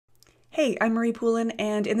Hey, I'm Marie Poulin,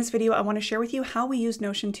 and in this video I want to share with you how we use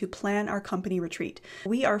Notion to plan our company retreat.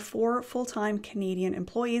 We are 4 full-time Canadian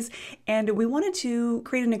employees, and we wanted to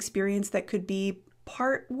create an experience that could be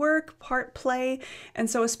part work, part play, and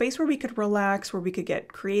so a space where we could relax, where we could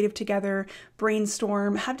get creative together,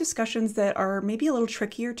 brainstorm, have discussions that are maybe a little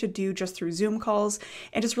trickier to do just through Zoom calls,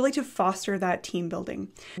 and just really to foster that team building.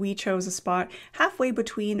 We chose a spot halfway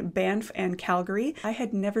between Banff and Calgary. I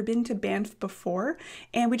had never been to Banff before,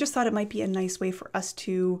 and we just thought it might be a nice way for us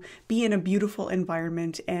to be in a beautiful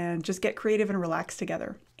environment and just get creative and relax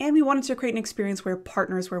together. And we wanted to create an experience where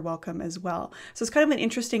partners were welcome as well. So it's kind of an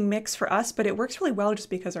interesting mix for us, but it works really well just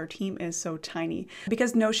because our team is so tiny.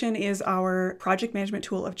 Because Notion is our project management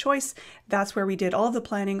tool of choice, that's where we did all of the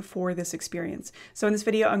planning for this experience. So in this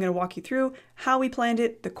video, I'm going to walk you through how we planned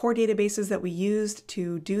it, the core databases that we used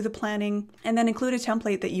to do the planning, and then include a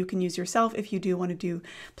template that you can use yourself if you do want to do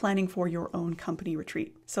planning for your own company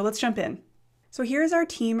retreat. So let's jump in. So here's our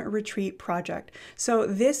team retreat project. So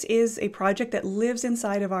this is a project that lives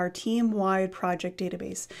inside of our team-wide project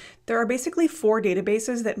database. There are basically 4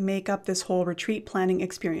 databases that make up this whole retreat planning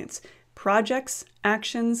experience: projects,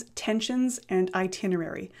 actions, tensions, and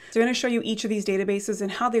itinerary. So I'm going to show you each of these databases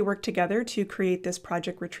and how they work together to create this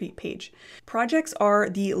project retreat page. Projects are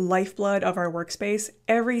the lifeblood of our workspace.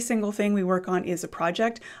 Every single thing we work on is a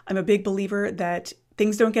project. I'm a big believer that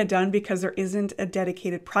things don't get done because there isn't a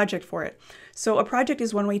dedicated project for it. So a project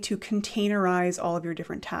is one way to containerize all of your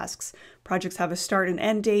different tasks. Projects have a start and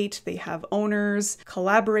end date, they have owners,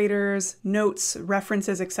 collaborators, notes,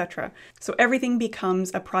 references, etc. So everything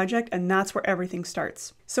becomes a project, and that's where everything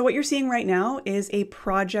starts. So what you're seeing right now is a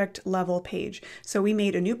project level page. So we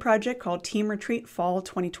made a new project called Team Retreat Fall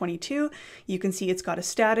 2022. You can see it's got a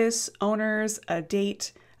status, owners, a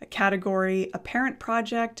date, a category, a parent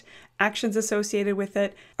project, actions associated with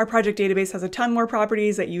it. Our project database has a ton more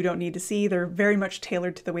properties that you don't need to see. They're very much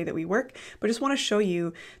tailored to the way that we work, but just want to show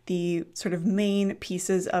you the sort of main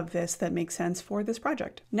pieces of this that make sense for this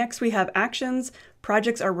project. Next, we have actions.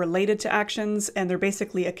 Projects are related to actions, and they're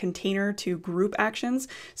basically a container to group actions.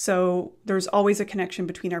 So there's always a connection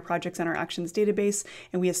between our projects and our actions database,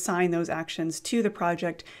 and we assign those actions to the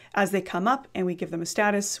project as they come up, and we give them a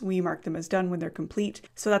status. We mark them as done when they're complete.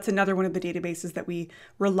 So that's another one of the databases that we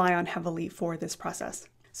rely on heavily for this process.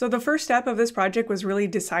 So the first step of this project was really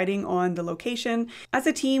deciding on the location. As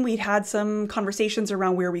a team, we'd had some conversations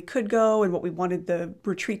around where we could go and what we wanted the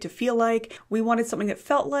retreat to feel like. We wanted something that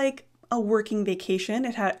felt like a working vacation.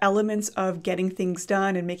 It had elements of getting things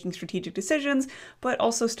done and making strategic decisions, but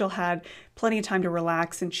also still had plenty of time to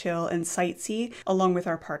relax and chill and sightsee along with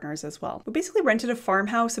our partners as well. We basically rented a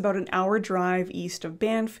farmhouse about an hour drive east of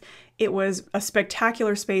Banff. It was a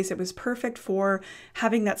spectacular space. It was perfect for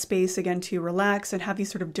having that space again to relax and have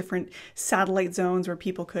these sort of different satellite zones where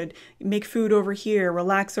people could make food over here,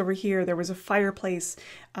 relax over here. There was a fireplace,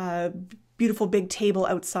 beautiful big table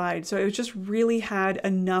outside. So it just really had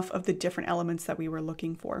enough of the different elements that we were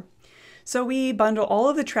looking for. So we bundle all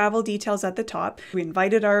of the travel details at the top. We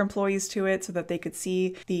invited our employees to it so that they could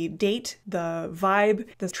see the date, the vibe,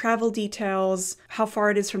 the travel details, how far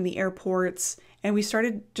it is from the airports. And we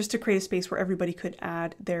started just to create a space where everybody could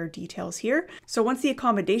add their details here. So once the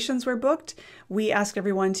accommodations were booked, we asked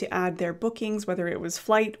everyone to add their bookings, whether it was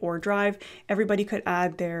flight or drive. Everybody could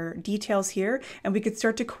add their details here, and we could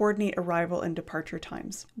start to coordinate arrival and departure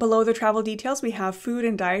times. Below the travel details, we have food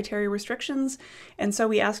and dietary restrictions. And so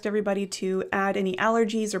we asked everybody to add any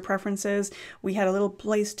allergies or preferences. We had a little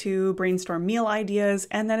place to brainstorm meal ideas,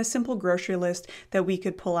 and then a simple grocery list that we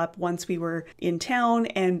could pull up once we were in town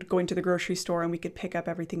and going to the grocery store, and we could pick up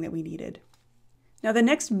everything that we needed. Now, the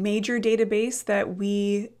next major database that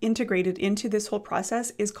we integrated into this whole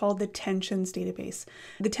process is called the tensions database.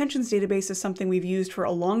 The tensions database is something we've used for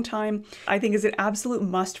a long time. I think is an absolute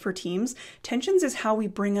must for teams. Tensions is how we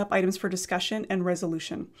bring up items for discussion and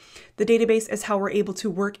resolution. The database is how we're able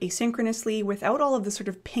to work asynchronously without all of the sort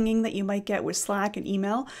of pinging that you might get with Slack and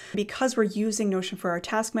email. Because we're using Notion for our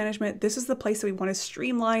task management, this is the place that we want to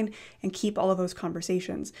streamline and keep all of those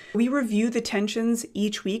conversations. We review the tensions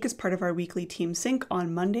each week as part of our weekly team sync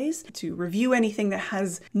on Mondays to review anything that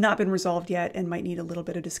has not been resolved yet and might need a little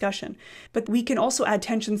bit of discussion. But we can also add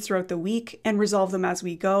tensions throughout the week and resolve them as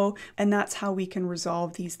we go. And that's how we can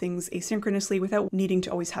resolve these things asynchronously without needing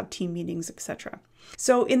to always have team meetings, etc.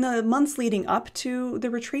 So in the months leading up to the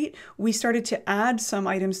retreat, we started to add some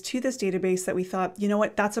items to this database that we thought, you know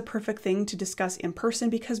what, that's a perfect thing to discuss in person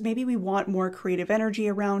because maybe we want more creative energy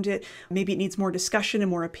around it. Maybe it needs more discussion and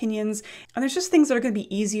more opinions. And there's just things that are going to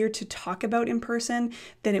be easier to talk about in person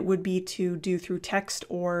than it would be to do through text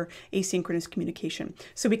or asynchronous communication.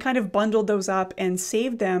 So we kind of bundled those up and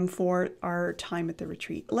saved them for our time at the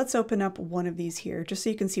retreat. Let's open up one of these here just so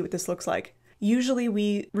you can see what this looks like. Usually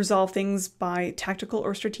we resolve things by tactical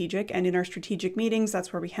or strategic, and in our strategic meetings,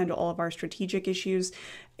 that's where we handle all of our strategic issues.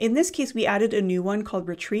 In this case, we added a new one called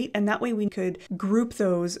retreat, and that way we could group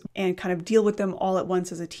those and kind of deal with them all at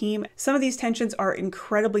once as a team. Some of these tensions are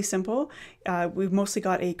incredibly simple. We've mostly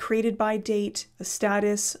got a created by date, a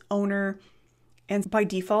status, owner, and by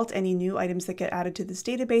default, any new items that get added to this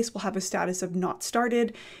database will have a status of not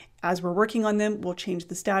started. As we're working on them, we'll change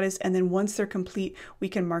the status, and then once they're complete, we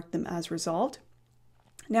can mark them as resolved.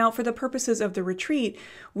 Now, for the purposes of the retreat,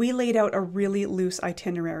 we laid out a really loose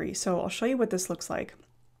itinerary. So I'll show you what this looks like.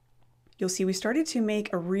 You'll see we started to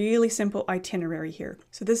make a really simple itinerary here.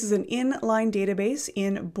 So this is an inline database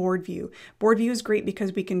in board view. Board view is great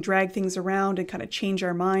because we can drag things around and kind of change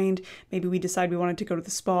our mind. Maybe we decide we wanted to go to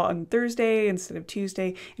the spa on Thursday instead of Tuesday.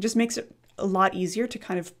 It just makes it a lot easier to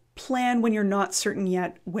kind of plan when you're not certain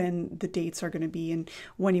yet when the dates are going to be and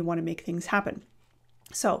when you want to make things happen.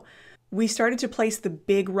 So we started to place the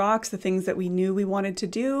big rocks, the things that we knew we wanted to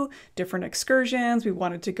do, different excursions. We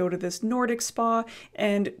wanted to go to this Nordic spa,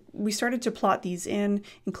 and we started to plot these in,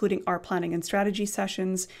 including our planning and strategy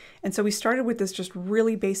sessions. And so we started with this just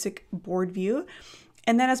really basic board view.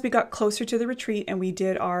 And then as we got closer to the retreat and we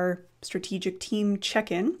did our strategic team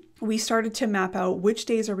check-in, we started to map out which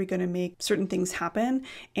days are we going to make certain things happen.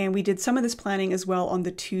 And we did some of this planning as well on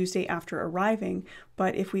the Tuesday after arriving.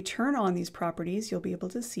 But if we turn on these properties, you'll be able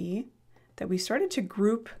to see that we started to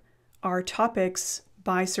group our topics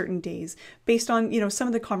by certain days based on, some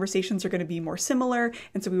of the conversations are going to be more similar.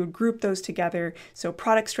 And so we would group those together. So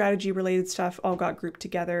product strategy related stuff all got grouped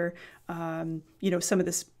together. Some of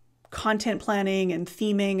this content planning and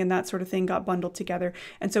theming and that sort of thing got bundled together.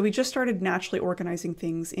 And so we just started naturally organizing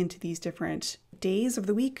things into these different days of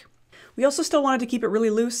the week. We also still wanted to keep it really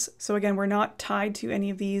loose. So again, we're not tied to any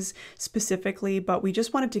of these specifically, but we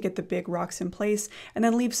just wanted to get the big rocks in place and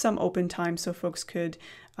then leave some open time so folks could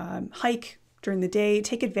hike during the day,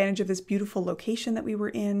 take advantage of this beautiful location that we were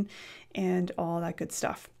in and all that good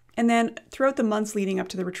stuff. And then throughout the months leading up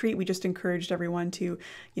to the retreat, we just encouraged everyone to,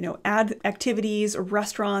 add activities or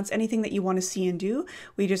restaurants, anything that you want to see and do.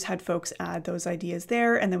 We just had folks add those ideas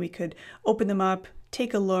there, and then we could open them up,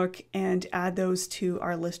 take a look, and add those to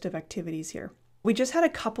our list of activities here. We just had a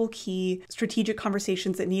couple key strategic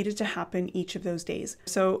conversations that needed to happen each of those days.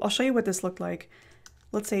 So I'll show you what this looked like.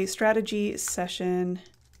 Let's say strategy session,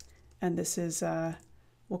 and this is,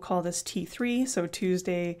 we'll call this T3, so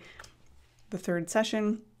Tuesday, the third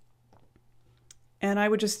session. And I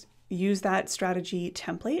would just use that strategy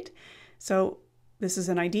template. So this is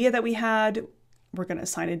an idea that we had. We're going to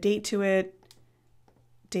assign a date to it.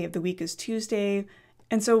 Day of the week is Tuesday.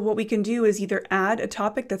 And so what we can do is either add a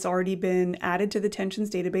topic that's already been added to the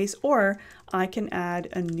tensions database, or I can add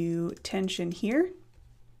a new tension here.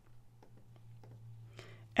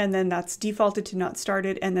 And then that's defaulted to not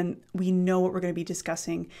started. And then we know what we're going to be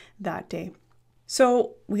discussing that day.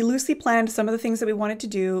 So we loosely planned some of the things that we wanted to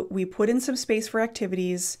do. We put in some space for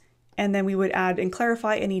activities, and then we would add and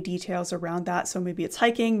clarify any details around that. So maybe it's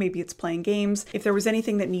hiking, maybe it's playing games. If there was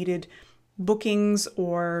anything that needed bookings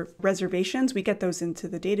or reservations, we get those into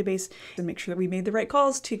the database and make sure that we made the right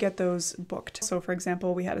calls to get those booked. So for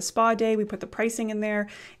example, we had a spa day, we put the pricing in there,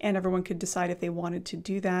 and everyone could decide if they wanted to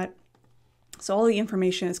do that. So all the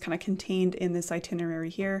information is kind of contained in this itinerary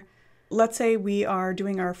here. Let's say we are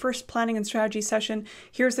doing our first planning and strategy session.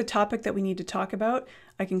 Here's the topic that we need to talk about.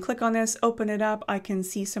 I can click on this, open it up. I can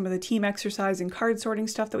see some of the team exercise and card sorting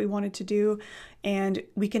stuff that we wanted to do. And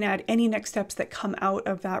we can add any next steps that come out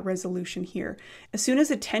of that resolution here. As soon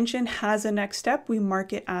as a tension has a next step, we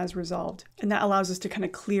mark it as resolved. And that allows us to kind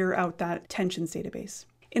of clear out that tensions database.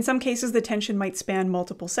 In some cases, the tension might span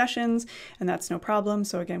multiple sessions, and that's no problem.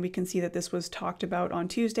 So again, we can see that this was talked about on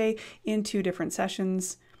Tuesday in 2 different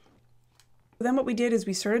sessions. Then what we did is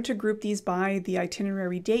we started to group these by the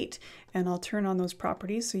itinerary date, and I'll turn on those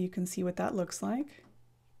properties so you can see what that looks like.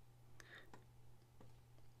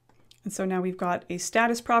 And so now we've got a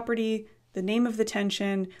status property, the name of the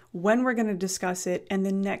tension, when we're going to discuss it, and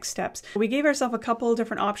the next steps. We gave ourselves a couple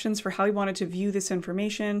different options for how we wanted to view this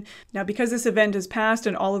information. Now, because this event has passed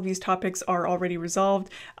and all of these topics are already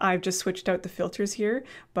resolved, I've just switched out the filters here.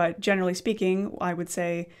 But generally speaking, I would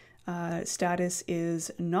say status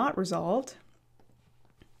is not resolved.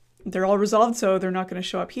 they're all resolved, so they're not going to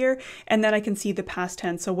show up here. And then I can see the past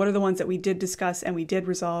tense. So what are the ones that we did discuss and we did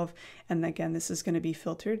resolve? And again, this is going to be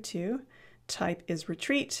filtered to type is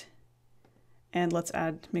retreat. And let's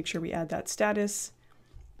make sure we add that status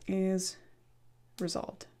is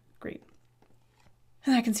resolved. Great.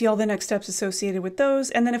 And I can see all the next steps associated with those.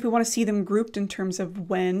 And then if we want to see them grouped in terms of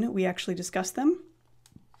when we actually discuss them,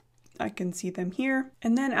 I can see them here.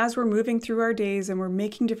 And then as we're moving through our days and we're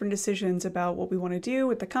making different decisions about what we want to do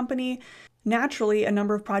with the company, naturally a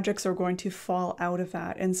number of projects are going to fall out of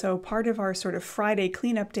that. And so part of our sort of Friday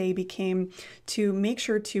cleanup day became to make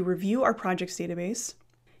sure to review our projects database.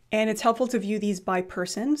 And it's helpful to view these by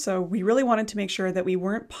person. So we really wanted to make sure that we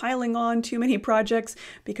weren't piling on too many projects,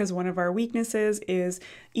 because one of our weaknesses is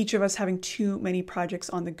each of us having too many projects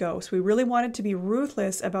on the go. So we really wanted to be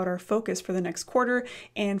ruthless about our focus for the next quarter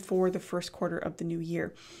and for the first quarter of the new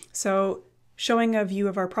year. So showing a view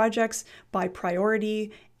of our projects by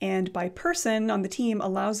priority and by person on the team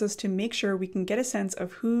allows us to make sure we can get a sense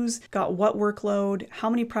of who's got what workload, how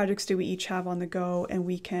many projects do we each have on the go, and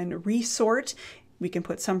we can resort. We can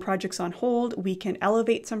put some projects on hold, we can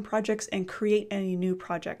elevate some projects and create any new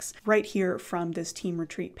projects right here from this team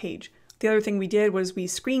retreat page. The other thing we did was we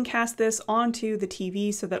screencast this onto the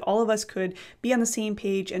TV so that all of us could be on the same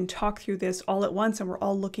page and talk through this all at once, and we're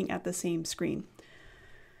all looking at the same screen.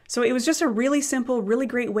 So it was just a really simple, really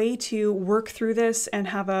great way to work through this and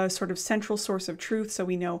have a sort of central source of truth, so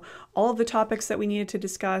we know all of the topics that we needed to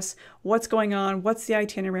discuss, what's going on, what's the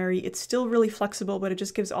itinerary. It's still really flexible, but it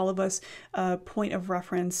just gives all of us a point of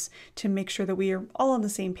reference to make sure that we are all on the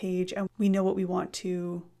same page and we know what we want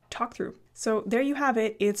to talk through. So there you have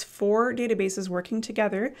it. It's 4 databases working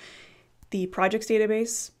together: the projects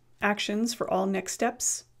database, actions for all next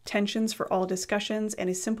steps, tensions for all discussions, and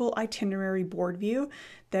a simple itinerary board view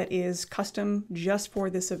that is custom just for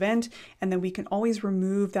this event. And then we can always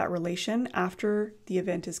remove that relation after the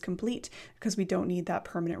event is complete, because we don't need that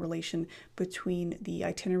permanent relation between the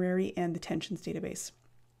itinerary and the tensions database.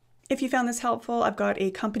 If you found this helpful, I've got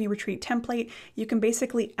a company retreat template. You can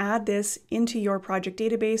basically add this into your project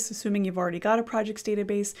database, assuming you've already got a projects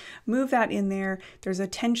database, move that in there. There's a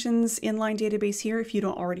tensions inline database here if you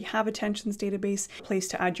don't already have a tensions database, a place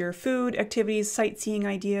to add your food, activities, sightseeing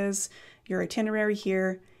ideas, your itinerary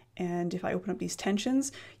here. And if I open up these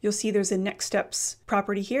tensions, you'll see there's a next steps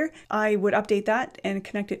property here. I would update that and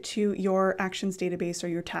connect it to your actions database or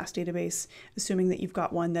your task database, assuming that you've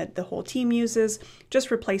got one that the whole team uses.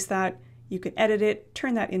 Just replace that. You can edit it,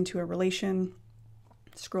 turn that into a relation,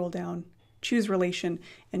 scroll down, choose relation,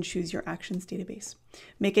 and choose your actions database.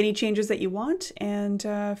 Make any changes that you want, and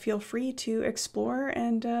feel free to explore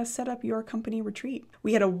and set up your company retreat.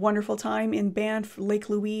 We had a wonderful time in Banff, Lake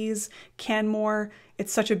Louise, Canmore.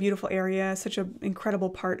 It's such a beautiful area, such an incredible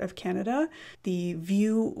part of Canada. The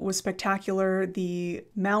view was spectacular. The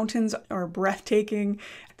mountains are breathtaking.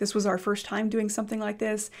 This was our first time doing something like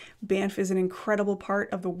this. Banff is an incredible part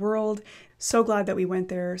of the world. So glad that we went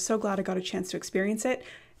there. So glad I got a chance to experience it.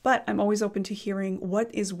 But I'm always open to hearing what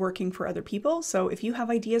is working for other people. So if you have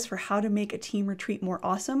ideas for how to make a team retreat more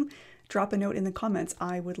awesome, drop a note in the comments.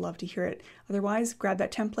 I would love to hear it. Otherwise, grab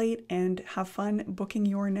that template and have fun booking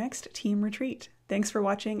your next team retreat. Thanks for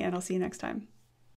watching, and I'll see you next time.